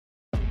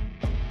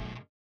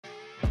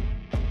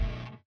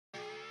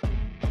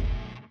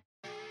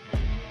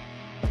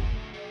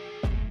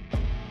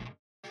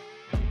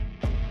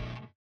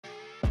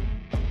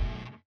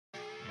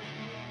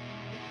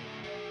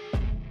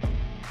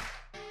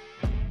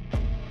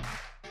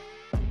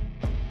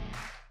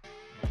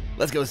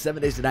Let's go.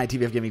 7 days to die.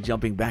 TBF Gaming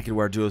jumping back into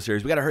our duo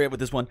series. We got to hurry up with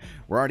this one.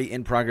 We're already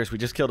in progress. We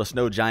just killed a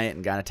snow giant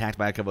and got attacked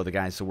by a couple other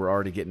guys, so we're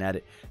already getting at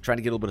it. Trying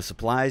to get a little bit of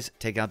supplies,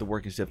 take out the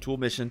working stiff tool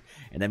mission,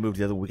 and then move to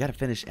the other one. We got to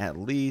finish at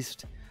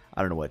least,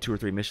 I don't know what, 2 or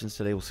 3 missions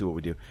today. We'll see what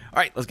we do. All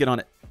right, let's get on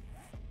it.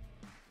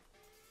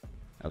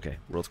 Okay,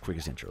 world's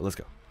quickest intro. Let's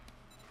go.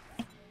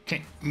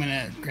 Okay, I'm going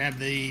to grab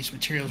these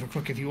materials real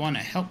quick. If you want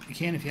to help, you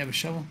can if you have a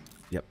shovel.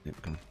 Yep,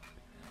 come on.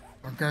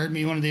 Or guard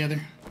me, one or the other.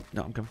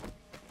 No, I'm coming.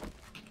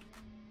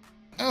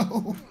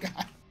 Oh,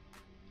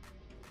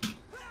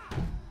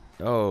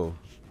 God.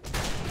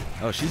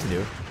 Oh, she's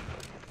new.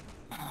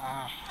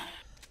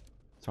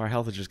 So our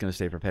health is just going to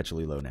stay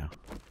perpetually low now.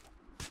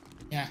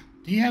 Yeah.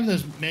 Do you have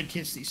those med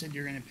kits that you said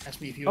you're going to pass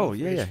me if you want?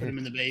 Yeah. Put them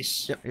in the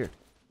base. Yep, here.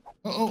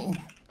 Oh.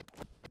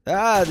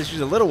 Ah, this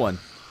is a little one.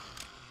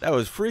 That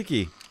was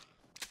freaky.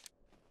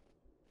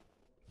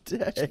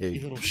 Dang.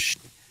 Did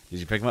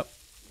you pick him up?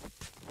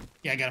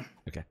 Yeah, I got him.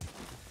 Okay.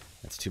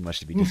 That's too much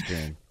to be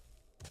disappearing.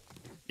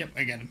 Yep,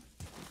 I got him.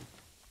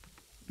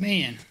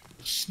 Man,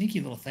 sneaky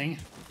little thing. I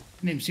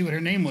didn't even see what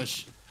her name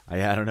was.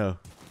 Yeah, I don't know.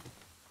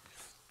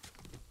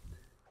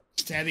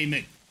 Stabby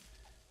Mc...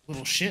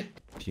 little shit.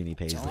 Puny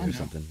Paisley or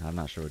something. I'm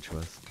not sure which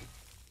was.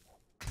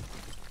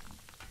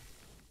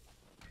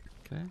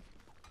 Okay.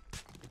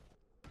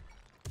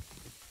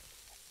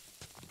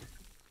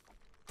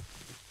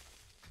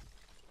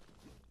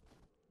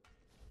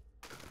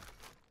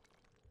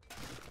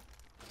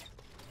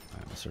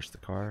 Alright, we'll search the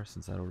car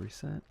since that'll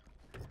reset.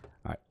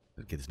 Alright,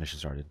 let's get this mission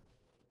started.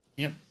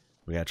 Yep.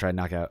 We gotta try to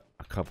knock out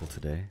a couple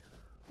today.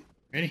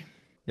 Ready?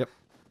 Yep.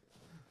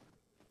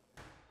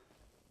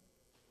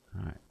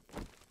 Alright.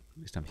 At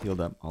least I'm healed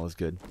up. All is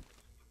good.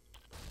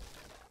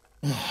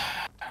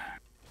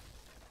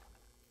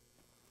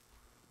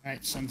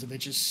 Alright, sons of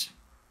bitches.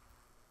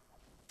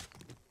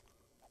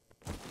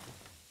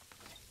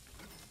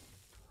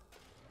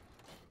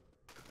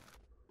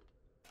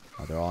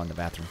 Oh, they're all in the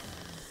bathroom.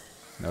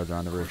 No, they're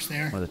on the roof.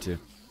 There. One of the two.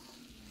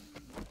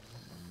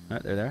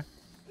 Alright, they're there.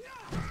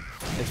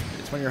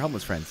 It's one of your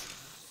homeless friends.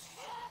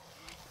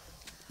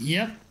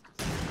 Yep.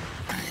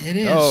 It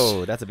is.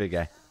 Oh, that's a big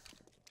guy.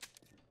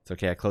 It's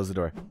okay. I closed the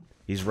door.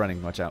 He's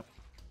running. Watch out.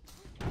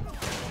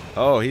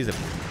 Oh, he's a...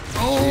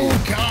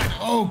 Oh, God.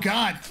 Oh,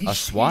 God. A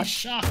SWAT? He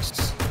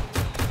shocks.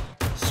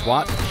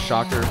 SWAT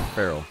Shocker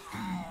Feral.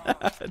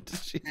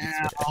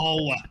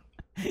 Oh.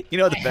 You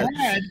know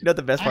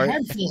the best part? I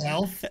had full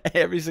health.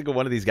 Every single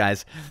one of these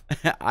guys,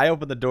 I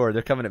open the door,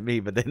 they're coming at me,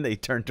 but then they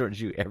turn towards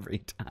you every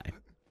time.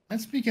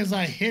 That's because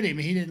I hit him.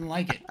 He didn't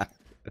like it.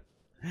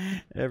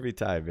 Every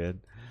time, man.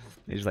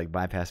 They just like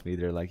bypass me.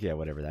 They're like, yeah,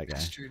 whatever, that guy.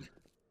 Bastard.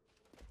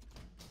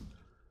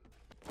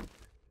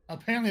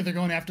 Apparently they're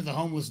going after the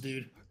homeless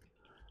dude.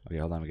 Okay,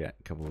 hold on. We got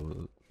a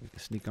couple.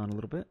 Sneak on a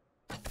little bit.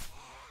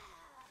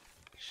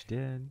 She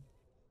did.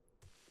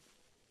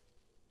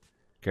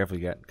 Careful,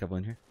 you got a couple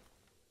in here.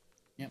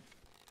 Yep.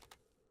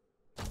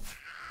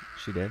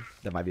 She did.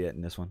 That might be it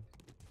in this one.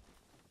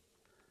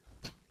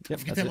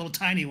 Yep, Get that little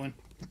tiny one.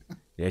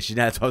 Yeah,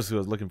 that's what I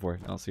was looking for.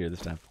 I don't see her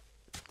this time.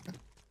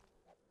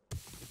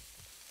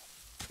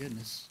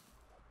 Goodness.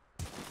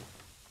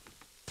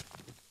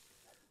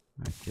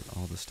 Alright, get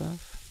all the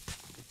stuff.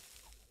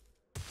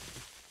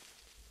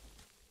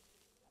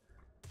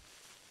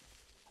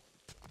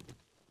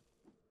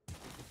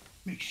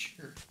 Make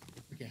sure.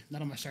 Okay,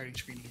 not on my starting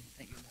screen again.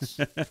 Thank goodness.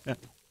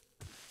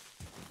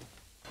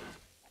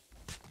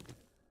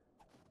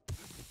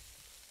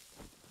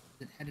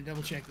 Had to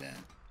double check that.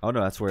 Oh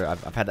no, that's where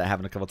I've had that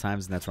happen a couple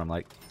times, and that's where I'm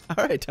like,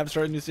 all right, time to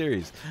start a new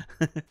series.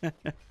 Oh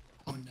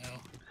no.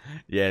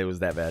 Yeah, it was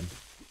that bad.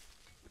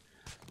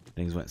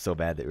 Things went so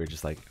bad that we were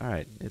just like, all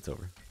right, it's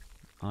over.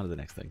 On to the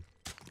next thing.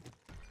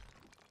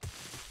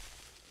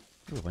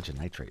 Ooh, a bunch of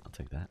nitrate. I'll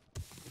take that.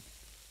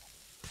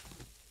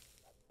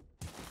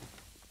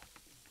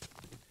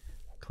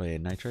 Clay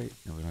and nitrate.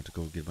 And we don't have to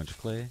go get a bunch of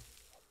clay.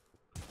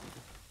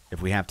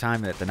 If we have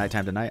time at the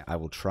nighttime tonight, I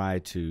will try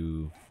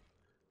to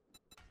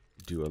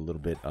do a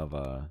little bit of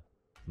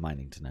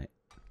mining tonight.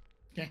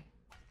 Okay.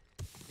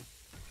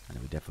 I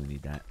know we definitely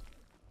need that.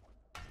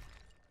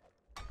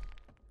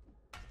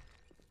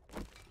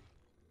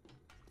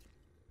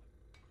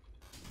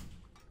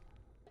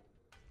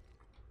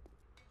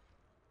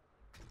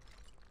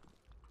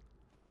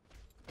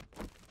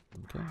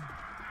 Okay.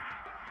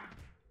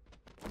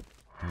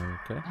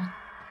 Okay.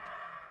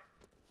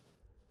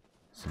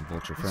 Some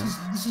vulture friends.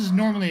 This is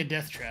normally a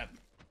death trap.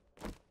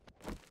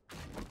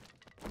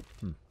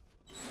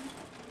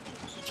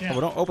 Oh,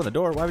 well, don't open the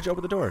door. Why would you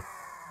open the door?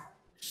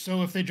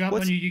 So if they drop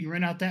on you, you can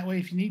run out that way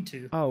if you need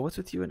to. Oh, what's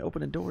with you and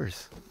opening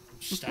doors?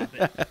 Stop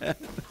it.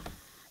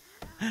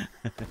 Here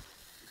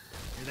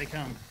they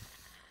come.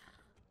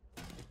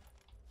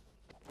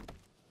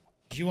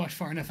 Did you watch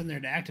far enough in there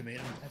to activate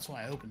them? That's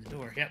why I opened the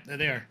door. Yep, they're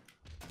there.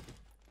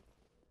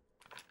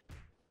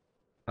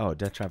 Oh,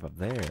 death trap up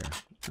there.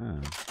 Oh.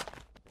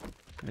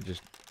 I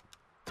just...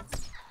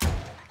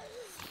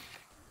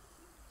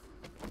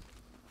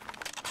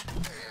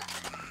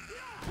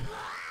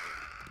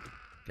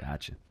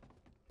 Gotcha.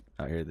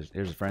 Oh, here's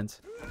the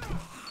friends.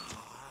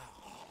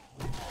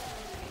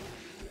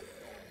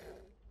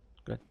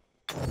 Good.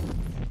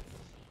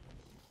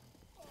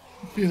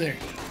 Through there.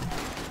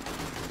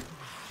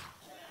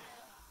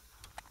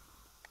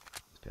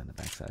 Let's be on the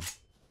backside.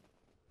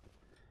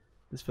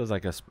 This feels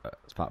like a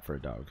spot for a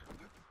dog.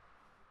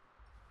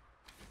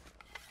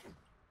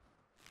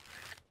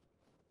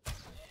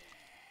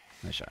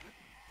 Nice shot.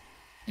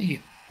 Thank you.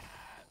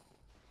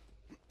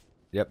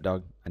 Yep,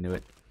 dog. I knew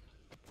it.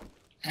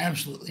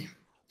 Absolutely.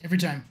 Every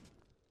time.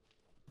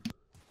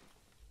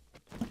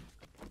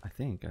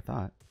 I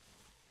thought.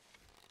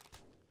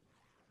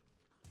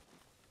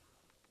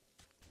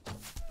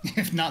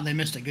 If not, they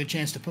missed a good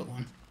chance to put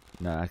one.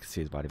 No, I can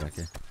see his body back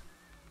here.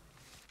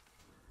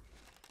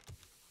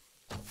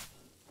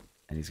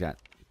 And he's got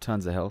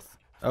tons of health.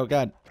 Oh,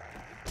 God.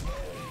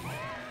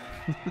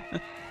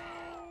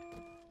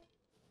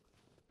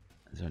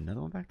 Is there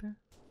another one back there?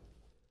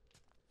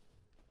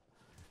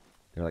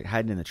 They're like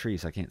hiding in the tree,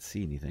 so I can't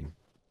see anything.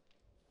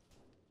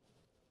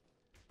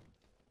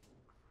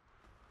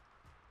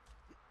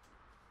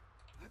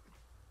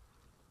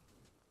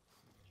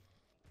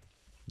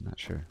 I'm not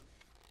sure.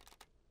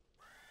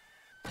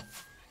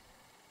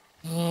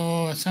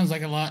 Oh, it sounds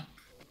like a lot.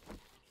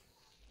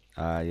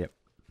 Yep.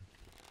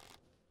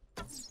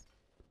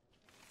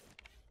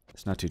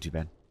 It's not too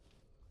bad.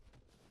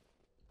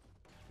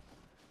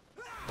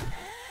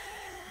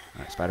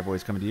 Alright, Spider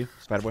Boy's coming to you.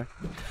 Spider Boy.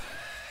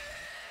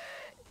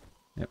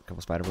 Yep, a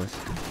couple Spider Boys.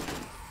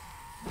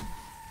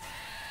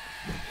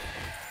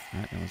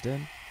 Alright, that one's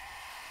dead.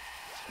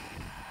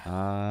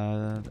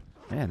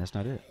 Man, that's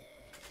not it.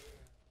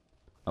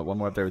 Oh, one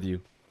more up there with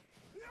you.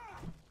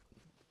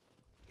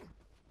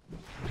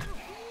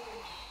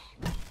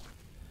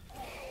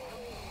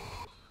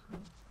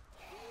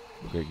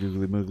 Great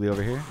googly moogly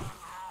over here.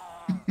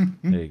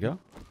 There you go.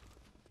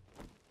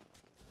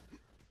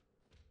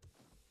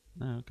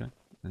 Oh, okay.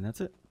 And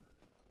that's it.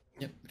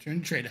 Yep, return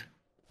to trader.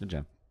 Good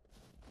job.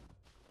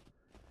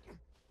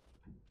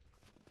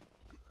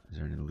 Is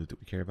there any loot that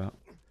we care about?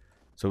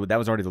 So that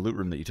was already the loot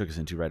room that you took us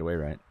into right away,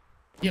 right?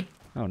 Yep.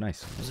 Oh,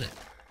 nice. That was it.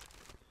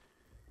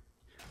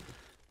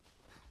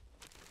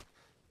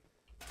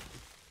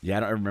 Yeah, I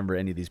don't remember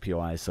any of these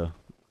POIs, so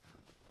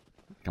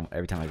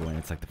every time I go in,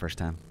 it's like the first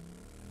time.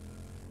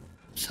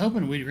 I was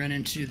hoping we'd run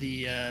into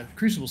the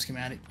Crucible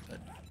schematic, but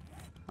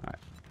Alright.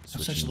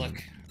 no such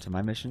luck. To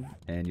my mission,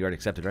 and you already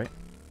accepted, right?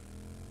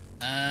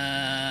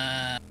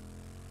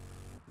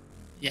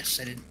 Yes,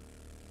 I did.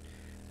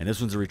 And this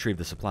one's to retrieve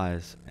the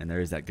supplies, and there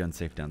is that gun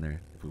safe down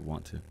there if we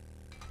want to.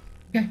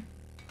 Okay.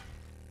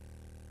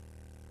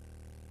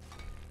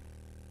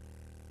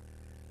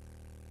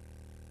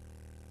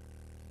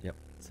 Yep.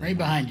 Right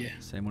behind you.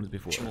 Same one as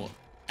before. Which we'll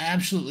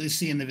absolutely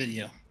see in the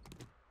video.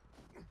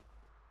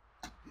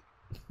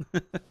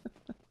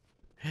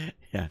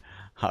 Yeah.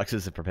 Hawks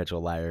is a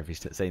perpetual liar if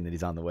he's saying that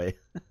he's on the way.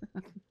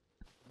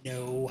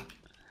 No.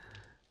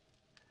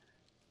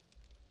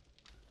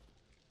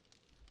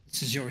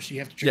 This is yours. So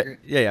you have to trigger it.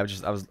 Yeah. I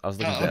was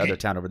looking at the other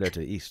town over there to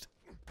the east.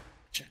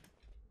 Gotcha.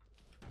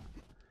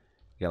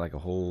 You got like a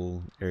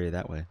whole area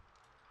that way.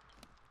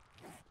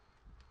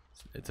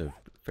 It's a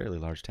fairly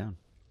large town.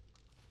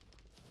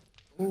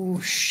 Oh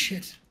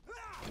shit.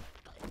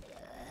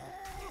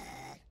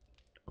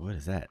 What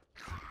is that?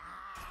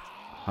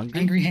 Hungry?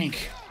 Angry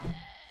Hank.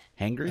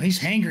 Hangry? Oh, he's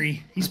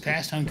hangry. He's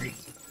past hungry.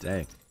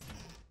 Dang.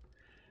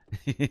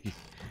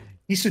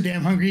 He's so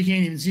damn hungry he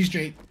can't even see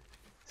straight.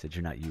 Said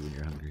you're not you when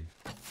you're hungry.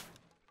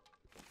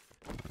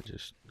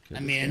 I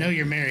mean, I know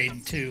you're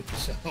married too,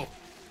 so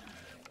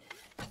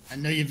I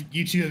know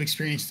you two have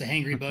experienced the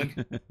hangry bug.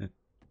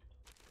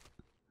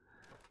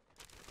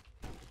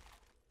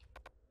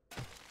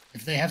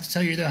 If they have to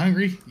tell you they're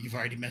hungry, you've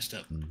already messed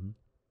up. Mm-hmm.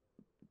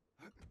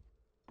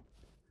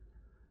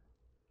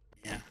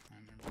 Yeah, I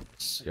remember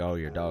this. Oh,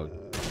 your dog.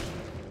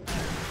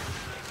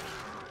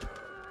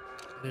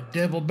 The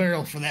double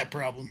barrel for that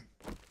problem.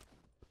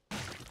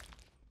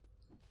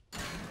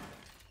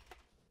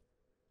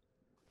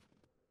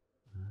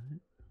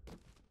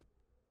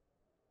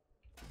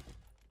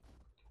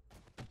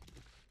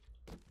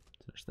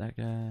 There's that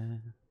guy.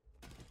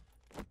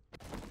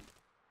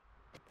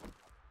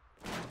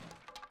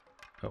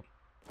 Oh.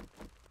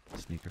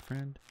 Sneaker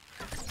friend.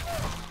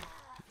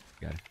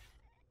 Got it.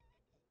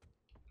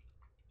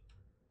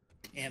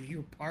 Damn, you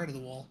were part of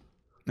the wall.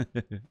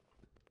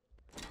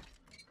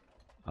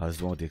 Oh, this is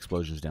the one with the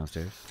explosions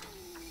downstairs.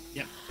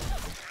 Yep.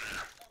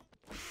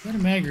 Got a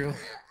magro.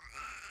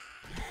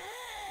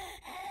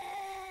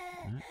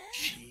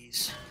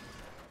 Jeez.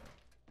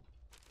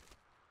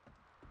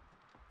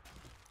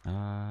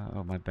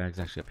 Oh, my bag's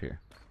actually up here.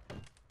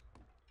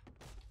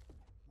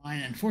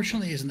 Mine,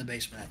 unfortunately, is in the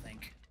basement, I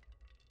think.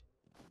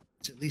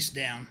 It's at least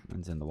down.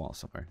 Mine's in the wall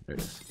somewhere. There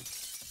it is.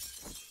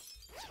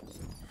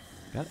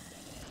 Got it.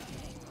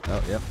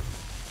 Oh, yep.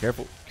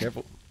 Careful,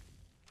 careful.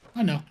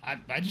 I know.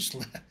 I just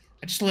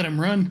let them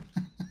run.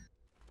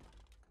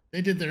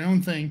 They did their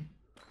own thing.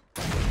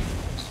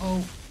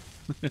 Oh.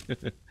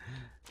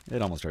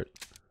 It almost hurt.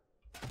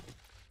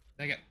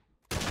 Back up.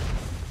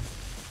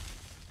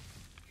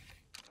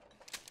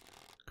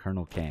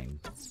 Colonel Kang.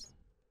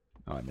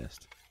 Oh, I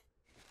missed.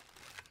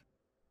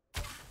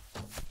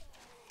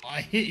 I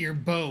hit your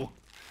bow.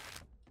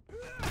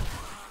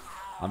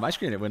 On my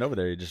screen, it went over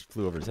there. It just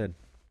flew over his head.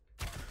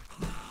 There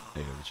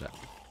you go, good shot.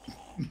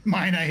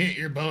 Mine, I hit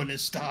your bow and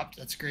it stopped.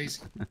 That's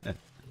crazy.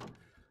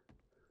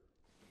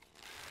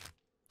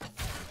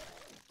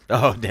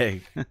 Oh,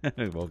 dang.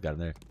 We both got him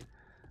there.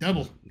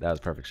 Double. That was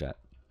a perfect shot.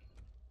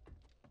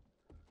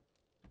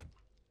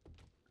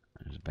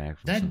 There's a bag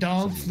from That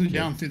dog flew kid.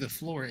 down through the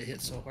floor. It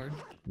hit so hard.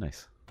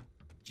 Nice.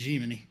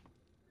 Jiminy.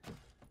 All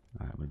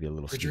right, I'm going to be a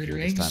little Refrigerator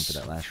sneakier this time eggs? for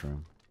that last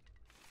room.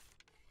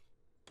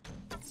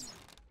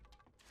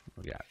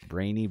 We got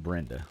Brainy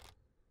Brenda.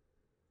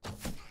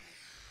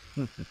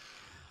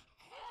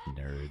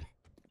 Nerd.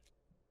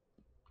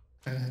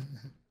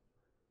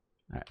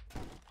 Alright.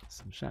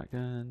 Some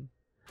shotgun.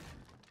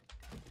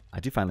 I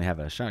do finally have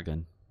a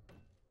shotgun.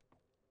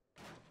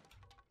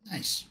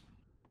 Nice.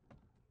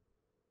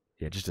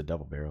 Yeah, just a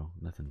double barrel.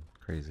 Nothing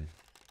crazy.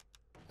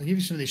 I'll give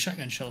you some of these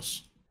shotgun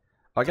shells.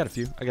 Oh, I got a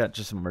few. I got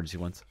just some emergency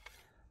ones.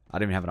 I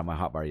don't even have it on my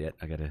hotbar yet.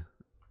 I gotta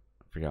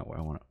figure out what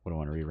I want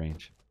to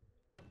rearrange.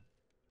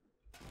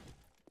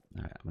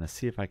 Alright, I'm gonna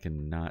see if I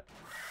can not.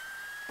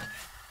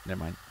 Never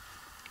mind.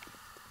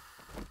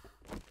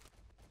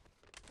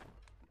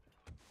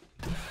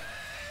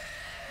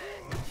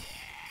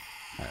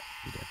 Alright,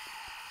 you did.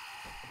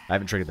 I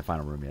haven't triggered the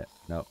final room yet.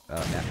 No,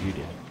 no, you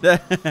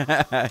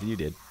did. You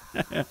did.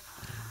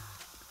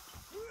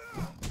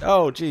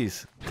 Oh,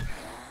 jeez.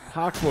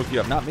 Hawks woke you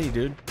up, not me,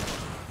 dude.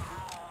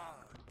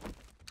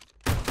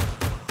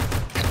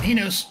 He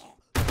knows.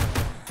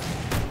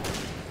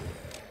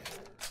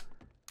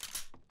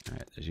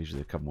 Alright, there's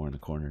usually a couple more in the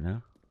corner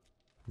now.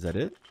 Is that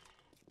it?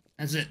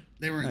 That's it.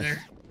 They weren't Nice.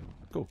 there.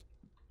 Cool.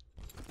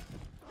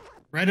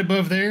 Right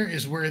above there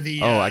is where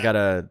the Oh, I got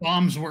a...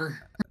 bombs were.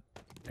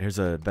 Here's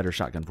a better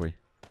shotgun for you.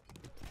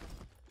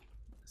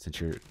 Since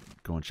you're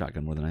going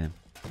shotgun more than I am.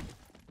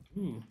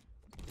 Ooh.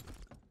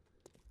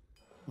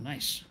 Oh,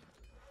 nice.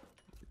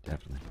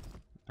 Definitely.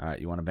 Alright,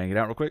 you want to bang it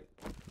out real quick?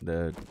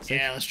 Yeah,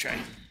 let's try.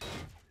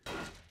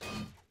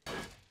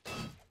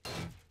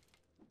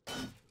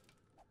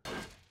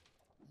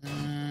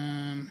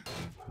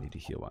 I need to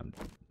heal while I'm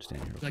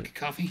standing here real Like a quick.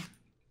 coffee?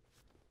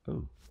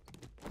 Oh.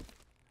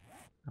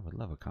 I would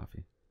love a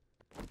coffee.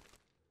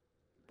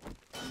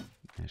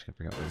 I just gotta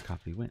figure out where the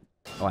coffee went.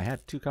 Oh, I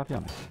had 2 coffee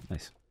on me.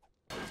 Nice.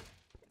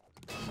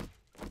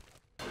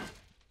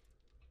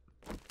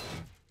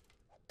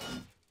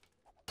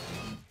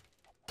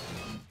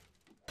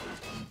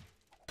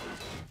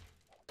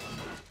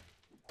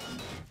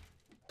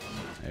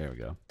 There we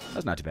go.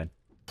 That's not too bad.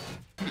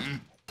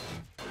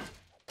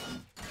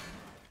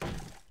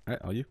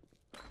 Alright, all you?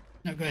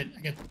 No, go ahead.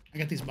 I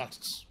got these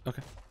boxes.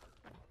 Okay.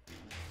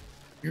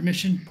 Your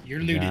mission, you're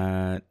looted.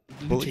 Got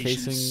bullet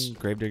Lutations. casing,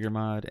 gravedigger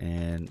mod,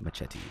 and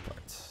machete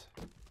parts.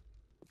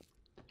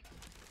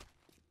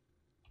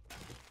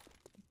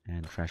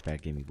 And trash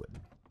bag gave me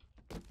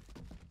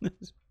wood.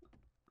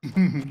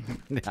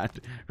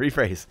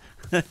 Rephrase.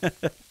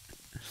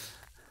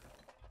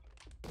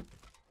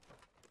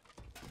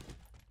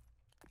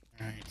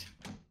 Alright.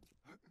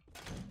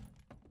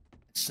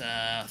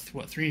 It's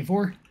what, 3 and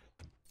 4?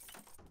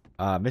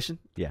 Mission?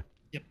 Yeah.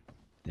 Yep.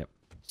 Yep.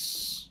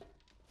 S-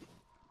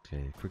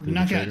 Okay, quickly. We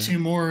knock the out trader. 2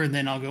 more and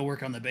then I'll go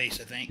work on the base,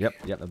 I think. Yep,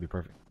 that'd be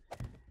perfect.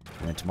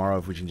 And then tomorrow,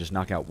 if we can just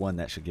knock out 1,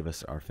 that should give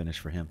us our finish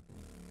for him.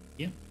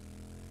 Yep.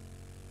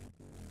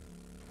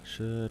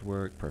 Should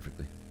work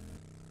perfectly.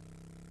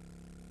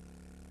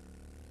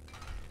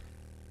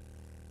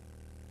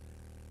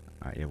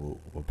 Alright, yeah,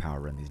 we'll power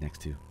run these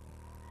next 2.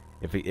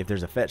 If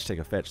there's a fetch, take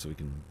a fetch so we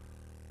can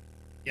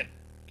Yep.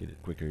 get it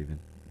quicker even.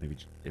 Maybe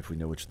if we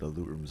know which the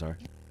loot rooms are.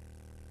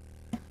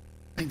 I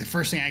think the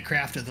first thing I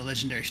crafted the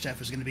legendary stuff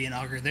was going to be an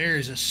auger. There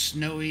is a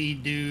snowy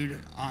dude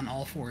on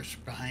all 4s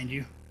behind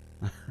you.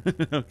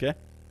 Okay.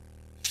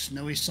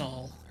 Snowy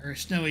Saul. Or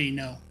Snowy,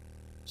 no.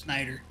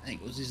 Snyder, I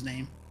think was his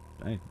name.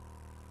 Hey.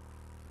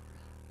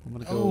 I'm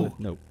gonna go Oh. with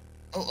nope.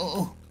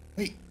 Oh.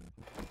 Wait.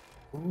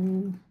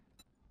 Ooh.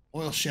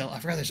 Oil shell. I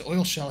forgot there's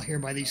oil shell here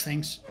by these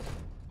things.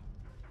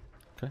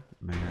 Okay.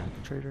 American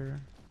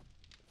trader.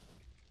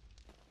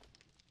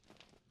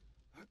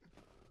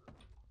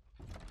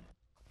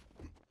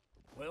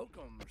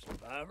 Welcome,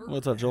 survivor.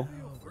 What's up, Joel?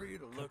 Feel free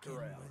to look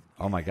around.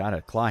 Oh my god,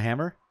 a claw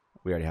hammer?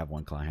 We already have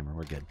 1 claw hammer.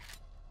 We're good.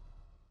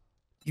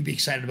 You'd be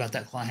excited about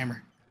that claw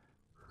hammer.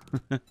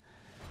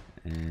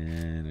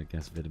 And I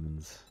guess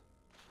vitamins.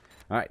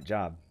 Alright,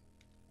 job.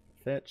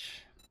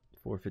 Fetch.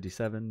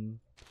 457.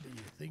 Do you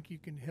think you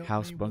can help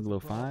House me with Bungalow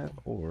the 5 problem?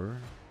 or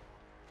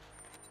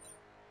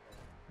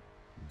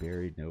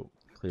Buried, nope.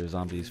 Clear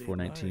Zombies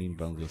 419,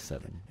 Bungalow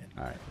 7.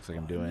 Alright, looks like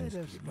I'm doing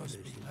You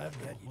must be. I've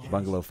got you.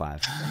 Bungalow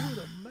 5. I You're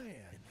the man.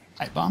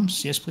 Pipe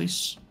bombs? Yes,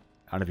 please.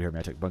 don't know if you heard me,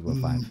 I took Bungalow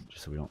 5,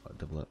 just so we don't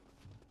double up.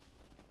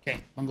 Okay,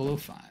 bungalow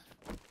 5.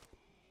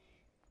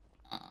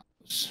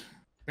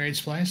 Buried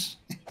supplies?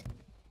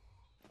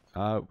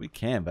 We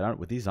can, but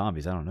with these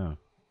zombies, I don't know.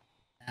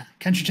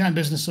 Country Town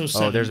Business 07.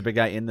 Oh, there's a big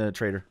guy in the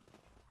trader.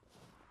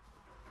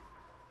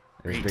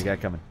 There's a big guy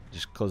coming.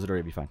 Just close the door,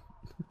 you'll be fine.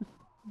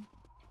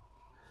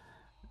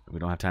 We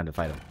don't have time to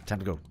fight him. Time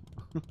to go.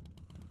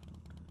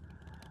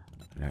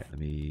 Alright, let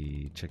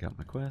me check out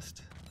my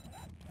quest.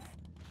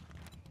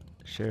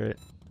 Share it.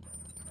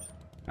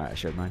 Alright, I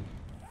shared mine.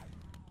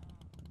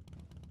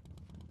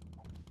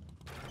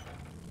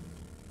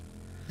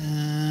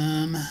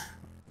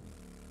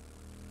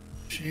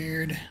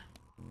 Shared.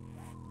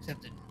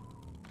 Accepted.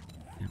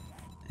 Yep.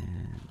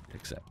 And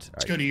accept.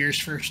 Let's go to yours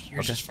first.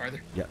 Yours Okay. is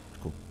farther. Yep,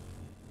 cool.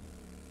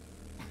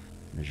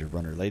 There's your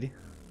runner lady.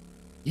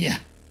 Yeah.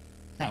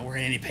 Not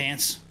wearing any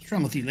pants. What's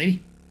wrong with you,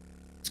 lady?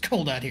 It's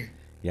cold out here.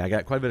 Yeah, I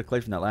got quite a bit of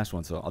clay from that last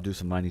one, so I'll do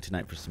some mining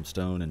tonight for some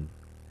stone and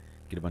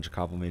get a bunch of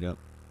cobble made up.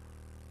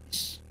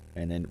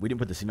 And then we didn't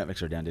put the cement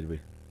mixer down, did we?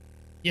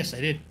 Yes,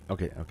 I did.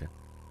 Okay, okay.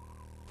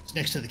 It's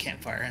next to the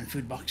campfire and the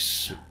food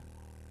box.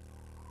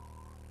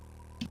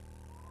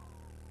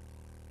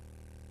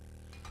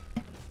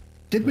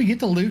 Did we get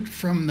the loot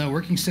from the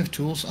working stiff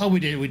tools? Oh, we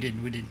did. We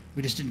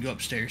just didn't go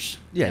upstairs.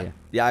 Yeah,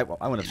 I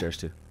went upstairs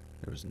too.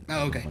 There was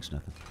okay. Much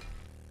nothing.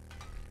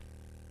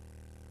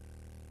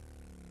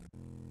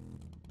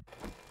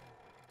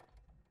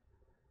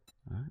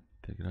 All right,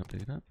 pick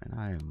it up, and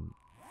I am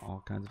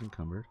all kinds of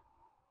encumbered.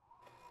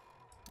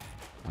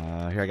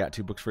 Here I got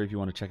 2 books for you if you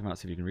want to check them out,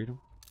 see if you can read them.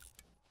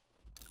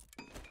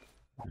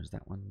 There's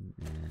that one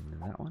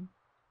and that one.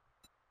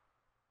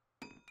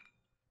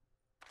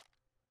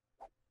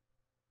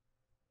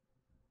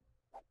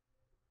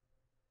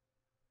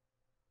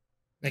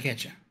 Back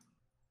at you.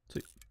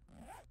 Sweet.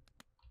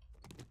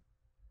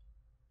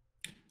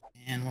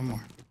 And one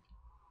more.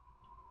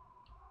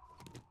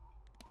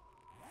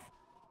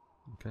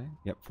 Okay.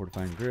 Yep.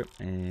 Fortifying grip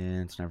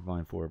and sniper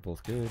volume 4 are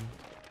both good.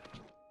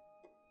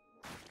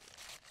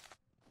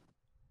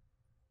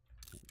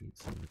 Eat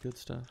some of the good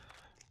stuff.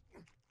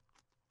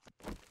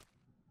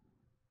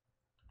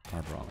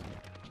 Harbor all.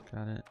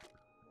 Got it.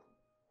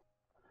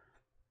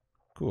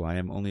 Cool. I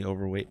am only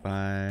overweight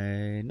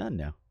by none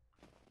now.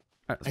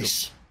 All right.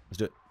 Let's go. Let's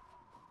do it.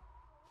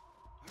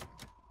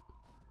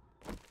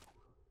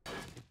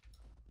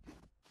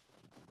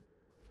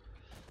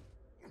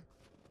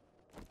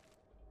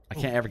 I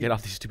can't ever get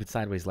off these stupid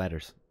sideways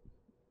ladders.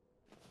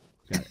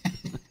 Got it.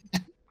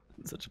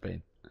 It's such a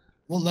pain.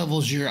 What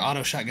level's your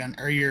auto shotgun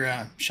or your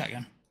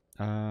shotgun?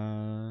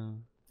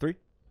 3.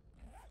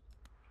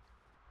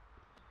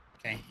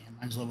 Okay, yeah,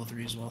 mine's level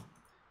 3 as well.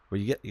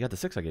 Well, you got the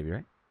 6 I gave you,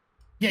 right?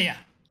 Yeah.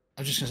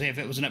 I was just gonna say if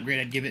it was an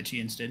upgrade, I'd give it to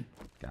you instead.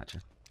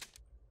 Gotcha.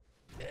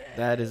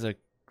 That is a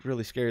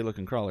really scary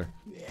looking crawler.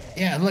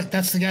 Yeah, look,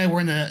 that's the guy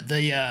wearing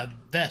the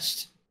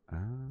vest.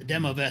 The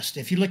demo vest.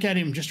 If you look at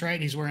him just right,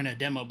 he's wearing a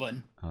demo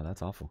button. Oh,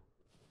 that's awful.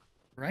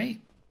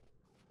 Right?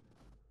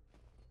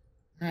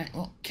 Alright,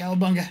 well,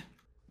 cowabunga.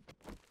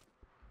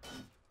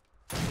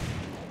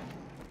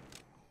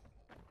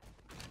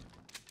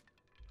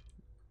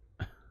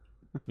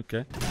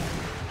 Okay.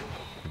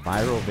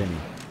 Viral Vinny.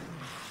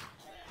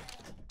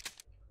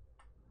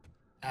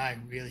 I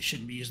really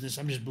shouldn't be using this.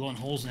 I'm just blowing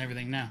holes in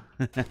everything now.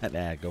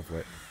 Nah, go for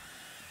it.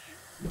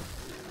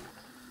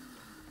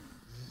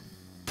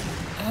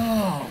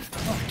 Oh,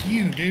 fuck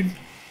you, dude.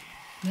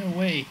 No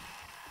way.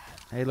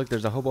 Hey, look,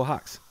 there's a hobo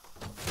Hawks.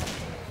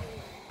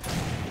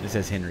 It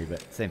says Henry,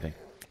 but same thing.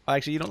 Oh,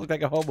 actually, you don't look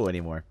like a hobo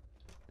anymore.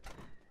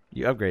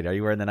 You upgrade. Are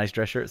you wearing the nice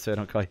dress shirt so I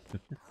don't call you?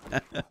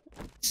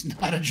 It's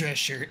not a dress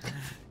shirt.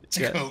 It's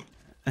a coat.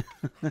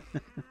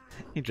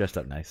 He dressed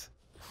up nice.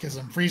 Because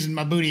I'm freezing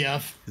my booty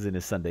off. He's in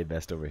his Sunday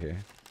best over here.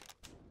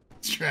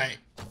 That's right.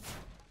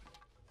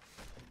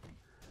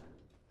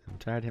 I'm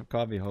tired of him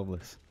calling me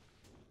homeless.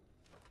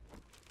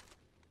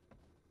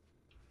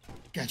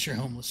 Got your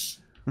homeless.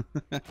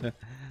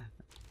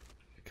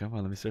 Come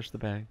on, let me search the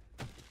bag.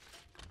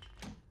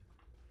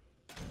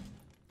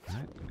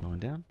 Alright, going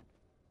down.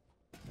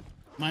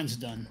 Mine's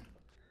done.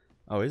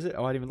 Oh, is it?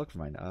 Oh, I didn't even look for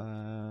mine.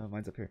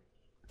 Mine's up here.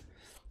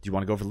 Do you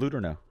want to go for loot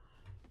or no?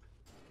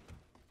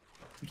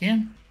 You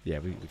can? Yeah,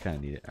 we kind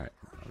of need it. Alright,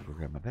 I'll go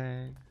grab my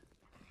bag.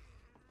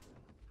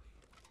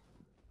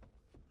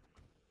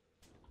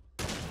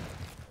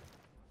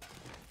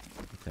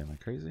 Okay, am I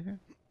crazy here?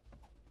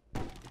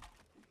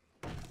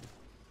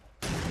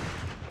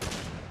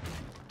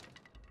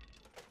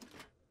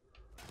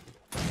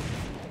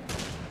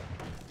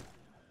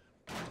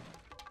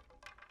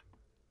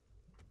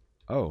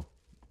 Oh.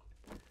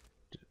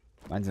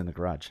 Mine's in the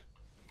garage.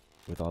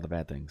 With all the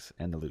bad things.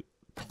 And the loot.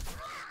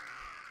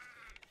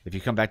 If you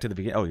come back to the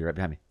beginning... Oh, you're right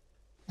behind me.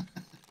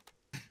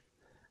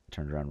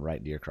 Turned around right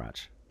into your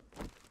crotch.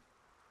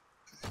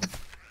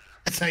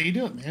 That's how you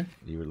do it, man.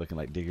 You were looking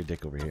like Digger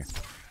Dick over here.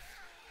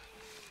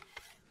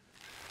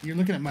 You're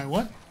looking at my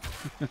what?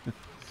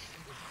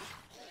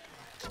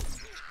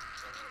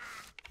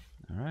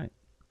 Alright.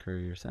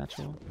 Courier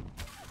satchel.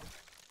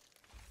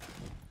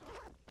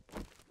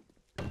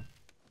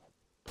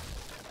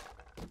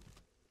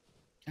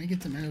 Can I get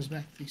the arrows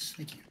back, please?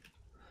 Thank you.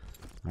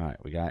 Alright,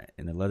 we got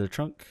in the leather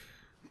trunk.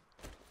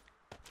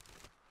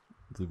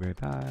 Blueberry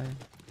pie.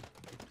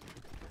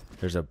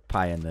 There's a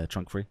pie in the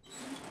trunk for you.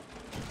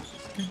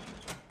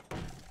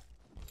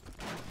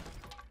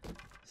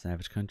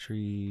 Savage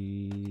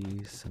Country.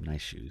 Some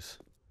nice shoes.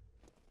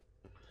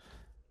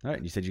 All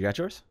right, you said you got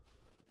yours?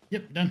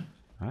 Yep, done.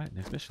 All right,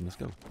 next mission. Let's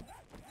go.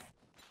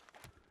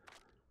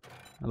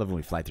 I love when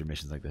we fly through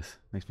missions like this.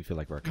 Makes me feel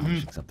like we're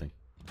accomplishing something.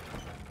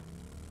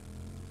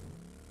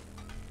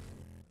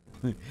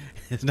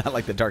 It's not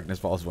like the Darkness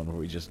Falls one where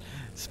we just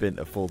spent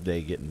a full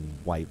day getting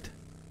wiped.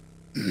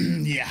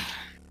 Yeah.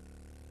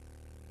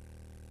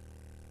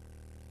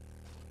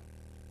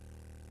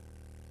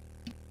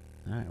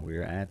 All right,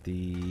 we're at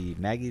the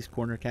Maggie's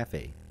Corner Cafe.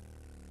 It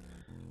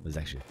was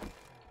actually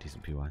a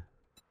decent PY.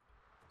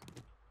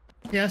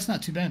 Yeah, it's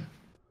not too bad.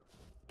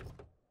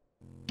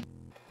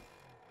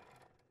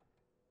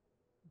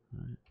 All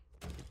right,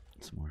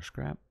 some more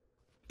scrap.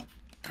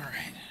 All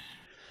right.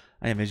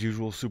 I am, as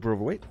usual, super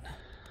overweight.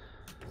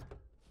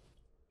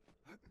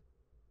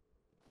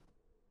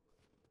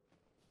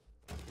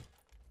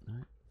 All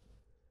right.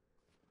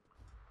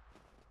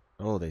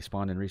 Oh, they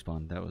spawned and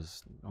respawned. That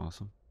was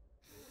awesome.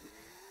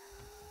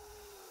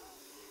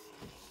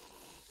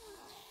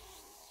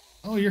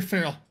 Oh, you're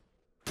feral.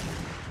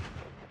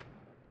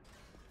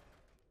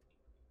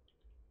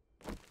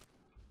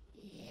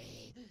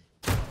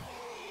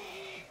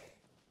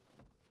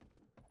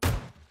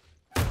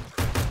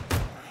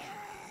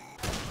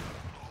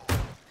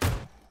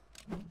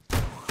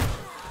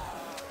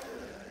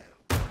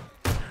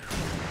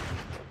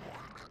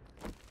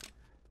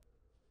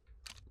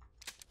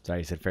 Sorry,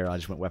 you said feral. I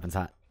just went weapons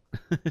hot.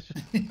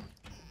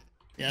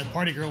 Yeah, the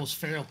party girl was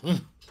feral. Ugh.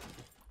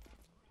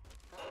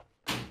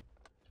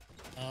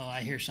 Oh,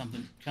 I hear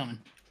something coming.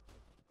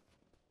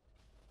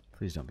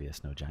 Please don't be a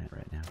snow giant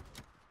right now.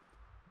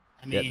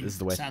 I mean, yep, this is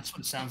the way. That's what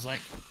it sounds like.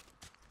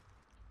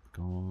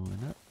 Going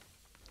up.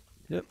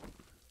 Yep.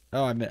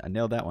 Oh, I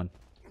nailed that one.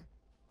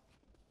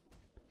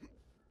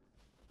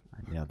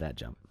 I nailed that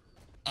jump.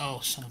 Oh,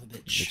 son of a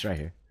bitch. It's right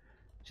here.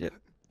 Shit.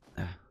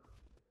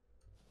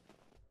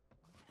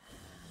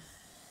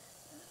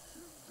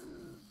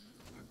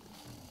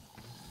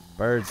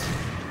 Birds.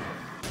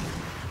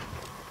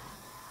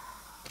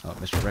 Oh,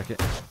 Mr.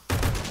 Wreck-It.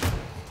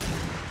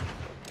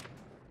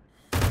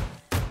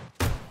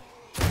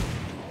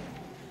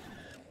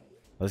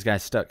 Oh, this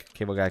guy's stuck.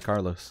 Cable guy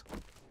Carlos.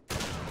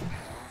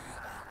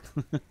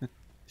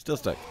 Still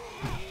stuck.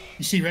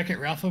 You see Wreck-It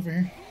Ralph over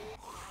here?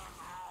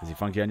 Is he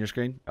funky on your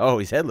screen? Oh,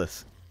 he's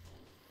headless.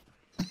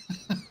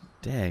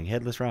 Dang,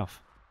 headless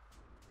Ralph.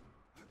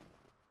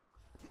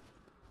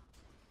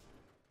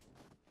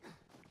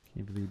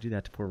 Can't believe you do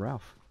that to poor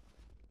Ralph.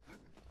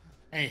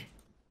 Hey,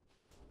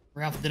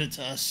 Ralph did it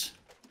to us.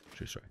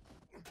 True story.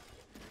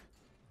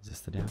 Is this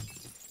the down?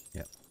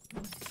 Yep.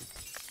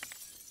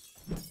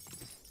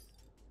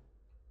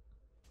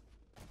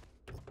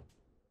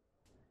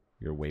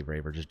 You're a wave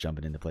raver just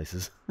jumping into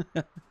places.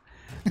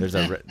 there's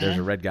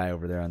a red guy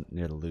over there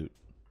near the loot.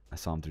 I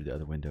saw him through the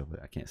other window,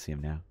 but I can't see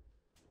him now.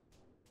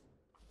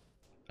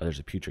 Oh, there's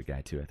a putrid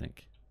guy too, I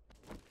think.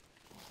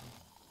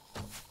 I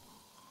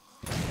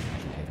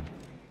can hit him.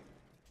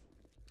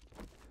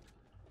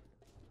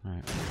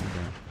 Alright, let's find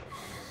out.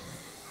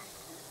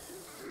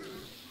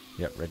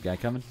 Yep, red guy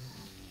coming.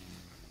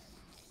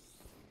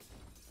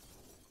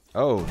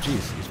 Oh,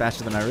 jeez, he's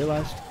faster than I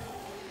realized.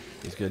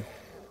 He's good.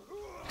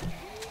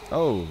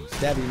 Oh,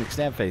 Stabby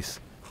McStabface.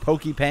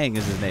 Pokey Pang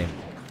is his name.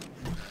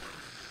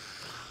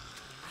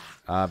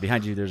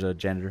 Behind you, there's a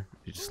janitor.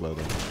 You just slow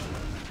there.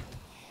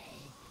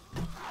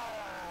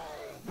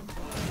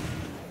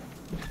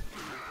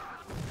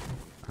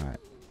 Alright.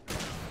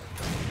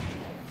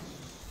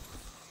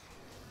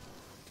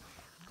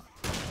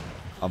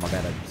 Oh my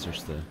bad, I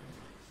searched the...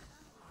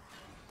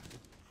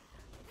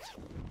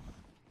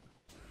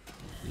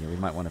 Yeah, we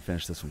might want to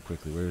finish this one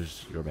quickly.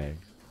 Where's your bag?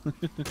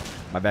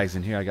 My bag's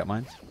in here, I got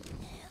mine.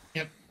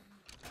 Yep.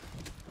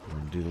 We're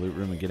gonna do the loot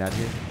room and get out of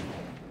here.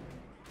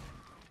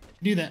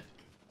 Do that.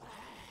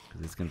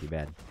 Because it's gonna be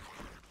bad.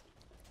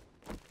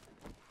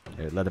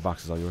 Here, leather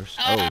box is all yours.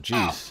 Oh,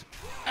 jeez.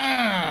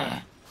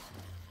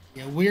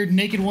 You weird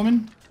naked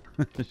woman.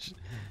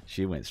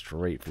 She went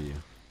straight for you.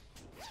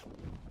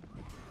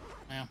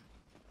 Well,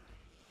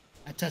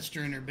 I touched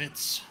her in her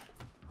bits.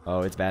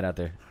 Oh, it's bad out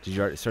there. Did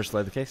you already search the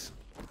leather case?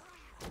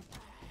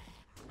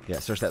 Yeah,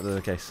 search that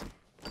leather case.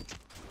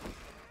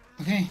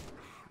 Okay.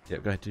 Yeah,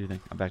 go ahead, do your thing.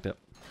 I'm backed up.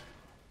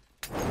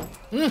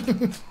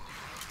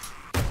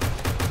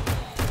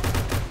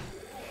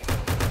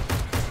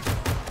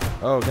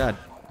 Oh, God.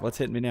 What's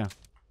hitting me now?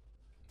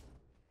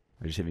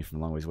 Or just hit me from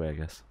a long ways away, I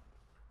guess.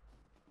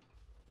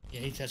 Yeah,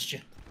 he touched you.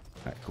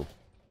 Alright, cool.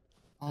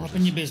 All up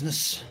in your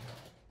business.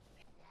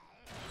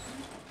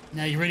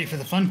 Now you ready for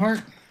the fun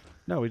part?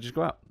 No, we just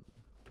go out.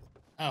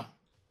 Oh,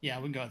 yeah,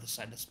 we can go out this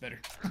side. That's better.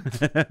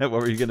 What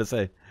were you going to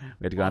say?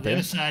 We had to go out The there?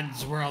 other side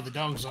is where all the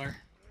dogs are.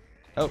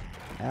 Oh,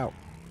 ow.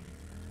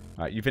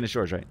 Alright, you finished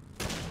yours, right?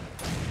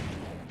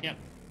 Yep.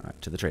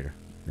 Alright, to the trader.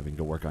 Then we can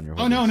go work on your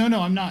Oh, no,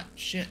 I'm not.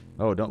 Shit.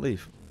 Oh, don't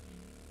leave.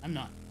 I'm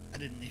not. I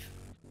didn't leave.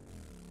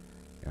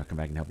 Yeah, I'll come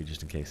back and help you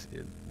just in case.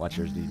 Watch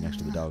yours be next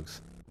to the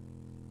dogs.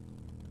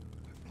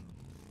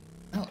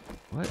 Oh,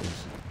 What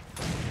is...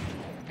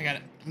 I got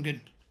it. I'm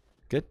good.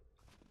 Good?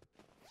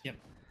 Yep.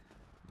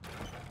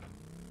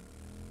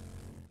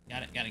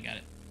 Got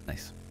it.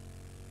 Nice.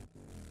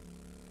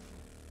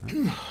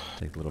 Right.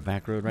 Take the little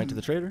back road right to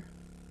the trader.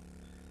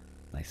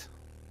 Nice.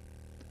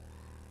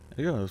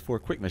 There you go. Those 4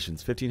 quick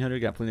missions. 1500.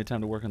 Got plenty of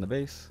time to work on the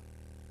base.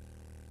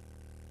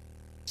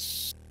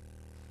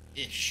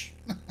 Ish.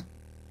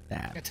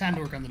 Nah. Got time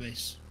to work on the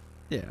base.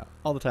 Yeah,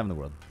 all the time in the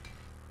world.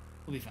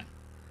 We'll be fine.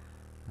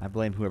 I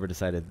blame whoever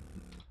decided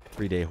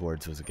 3-day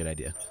hordes was a good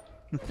idea.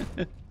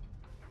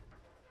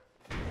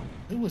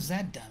 Who was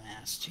that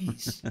dumbass?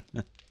 Jeez.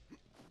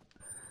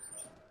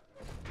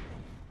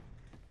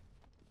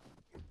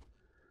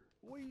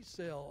 We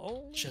sell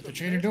only Shut the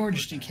trader door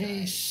just in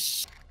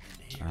case.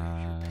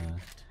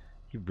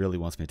 He really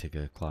wants me to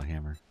take a claw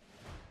hammer.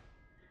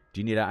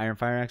 Do you need an iron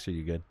fire axe or are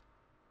you good?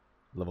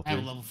 Level 3? I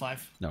have a level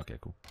 5. No, okay,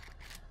 cool.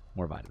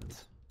 More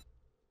vitamins.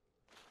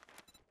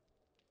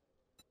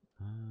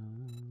 I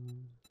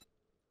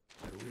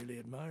really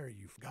admire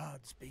you.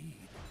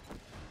 Godspeed.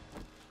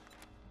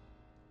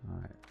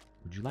 Alright.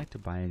 Would you like to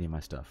buy any of my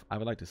stuff? I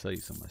would like to sell you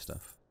some of my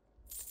stuff.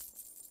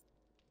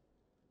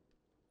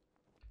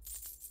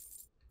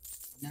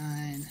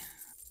 9.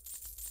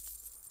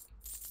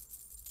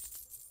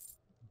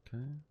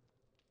 Okay.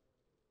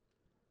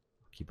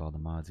 Keep all the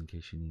mods in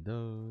case you need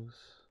those.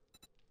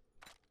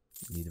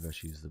 Neither of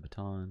us use the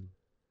baton.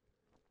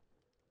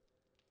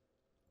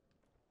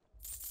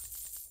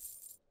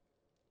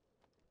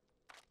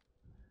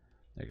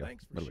 There you go.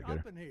 Thanks A little for bit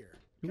shopping here.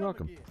 You're Come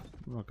welcome. again.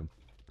 You're welcome.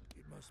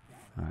 It must be.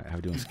 Alright, how are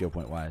we doing skill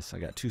point wise? I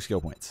got 2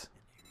 skill points.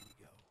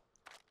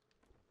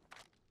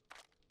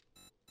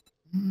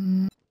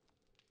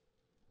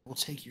 We'll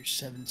take your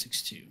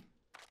 762.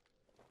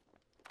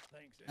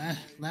 Thanks.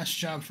 Last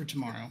job for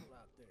tomorrow.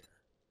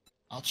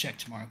 I'll check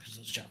tomorrow because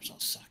those jobs all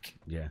suck.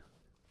 Yeah.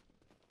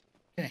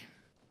 Okay.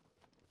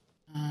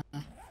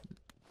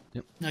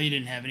 Yep. No, you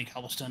didn't have any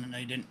cobblestone. No,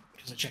 you didn't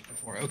because I checked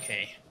before.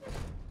 Okay.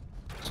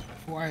 So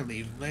before I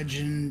leave,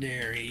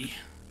 legendary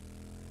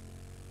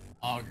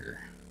Auger.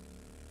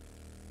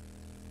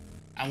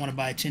 I want to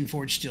buy 10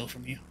 forged steel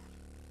from you.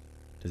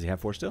 Does he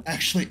have 4 still?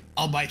 Actually,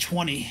 I'll buy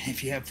 20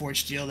 if you have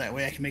forged steel. That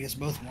way I can make us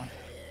both one.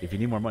 If you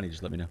need more money,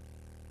 just let me know.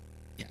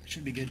 Yeah, it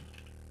should be good.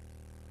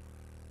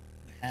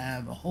 I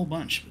have a whole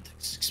bunch, but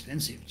it's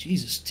expensive.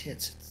 Jesus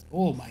tits.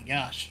 Oh my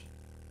gosh.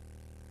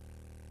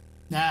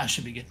 Nah, it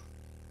should be good.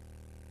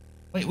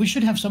 Wait, we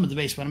should have some at the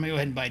base, but I'm going to go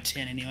ahead and buy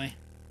 10 anyway.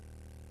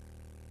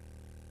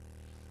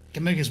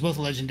 Can make us both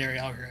a legendary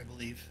Auger, I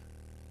believe.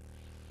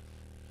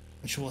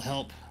 Which will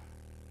help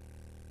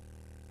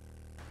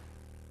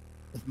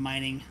with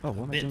mining. Oh,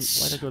 what am I doing?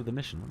 bits. Why did I go to the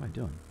mission? What am I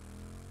doing?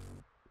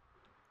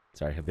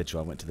 Sorry,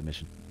 habitual. I went to the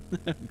mission.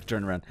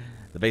 Turn around.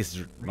 The base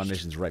is, my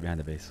mission's right behind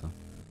the base. So.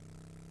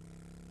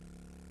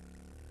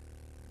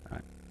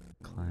 Alright.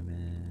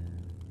 Climbing.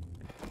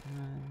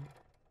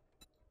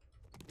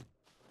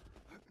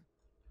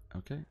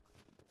 Okay.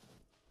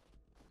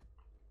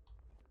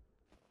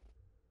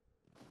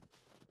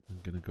 I'm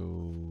gonna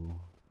go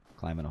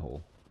climb in a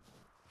hole.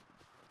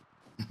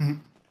 Yep,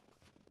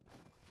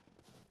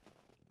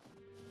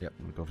 I'm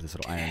gonna go for this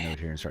little iron node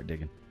here and start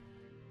digging.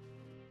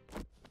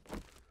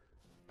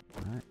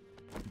 Alright.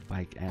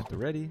 Bike at the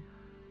ready.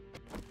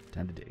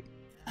 Time to dig.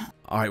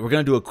 Alright, we're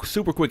going to do a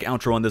super quick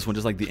outro on this one,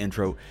 just like the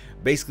intro.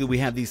 Basically, we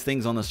have these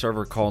things on the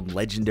server called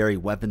legendary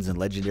weapons and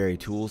legendary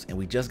tools, and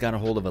we just got a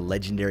hold of a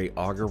legendary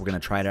auger. We're going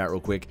to try it out real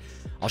quick.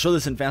 I'll show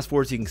this in fast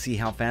forward so you can see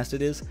how fast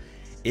it is.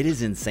 It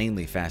is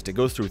insanely fast. It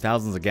goes through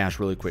thousands of gas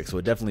really quick, so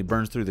it definitely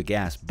burns through the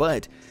gas,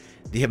 but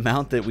the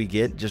amount that we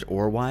get just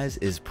ore-wise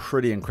is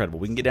pretty incredible.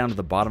 We can get down to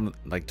the bottom,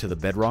 like to the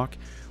bedrock,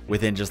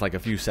 within just like a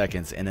few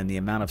seconds, and then the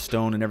amount of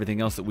stone and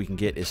everything else that we can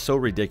get is so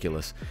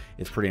ridiculous.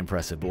 It's pretty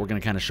impressive, but we're going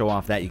to kind of show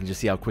off that. You can just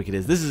see how quick it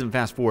is. This isn't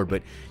fast forward,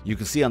 but you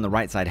can see on the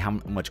right side how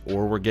much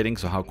ore we're getting,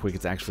 so how quick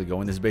it's actually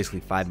going. This is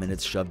basically 5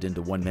 minutes shoved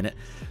into 1 minute,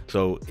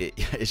 so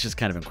it's just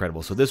kind of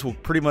incredible. So this will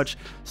pretty much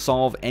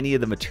solve any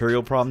of the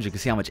material problems. You can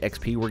see how much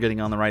XP we're getting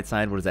on the right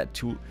side. What is that?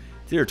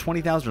 It's either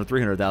 20,000 or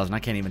 300,000. I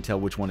can't even tell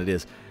which one it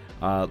is.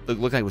 It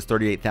looked like it was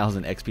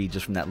 38,000 XP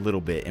just from that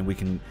little bit, and we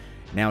can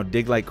now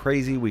dig like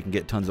crazy. We can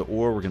get tons of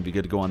ore. We're going to be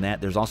good to go on that.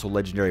 There's also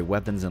legendary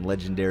weapons and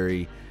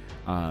legendary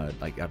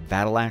like a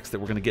battle axe that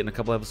we're going to get in a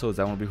couple episodes.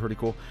 That one will be pretty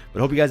cool. But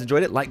I hope you guys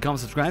enjoyed it. Like,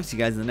 comment, subscribe. See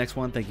you guys in the next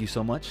one. Thank you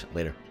so much.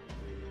 Later.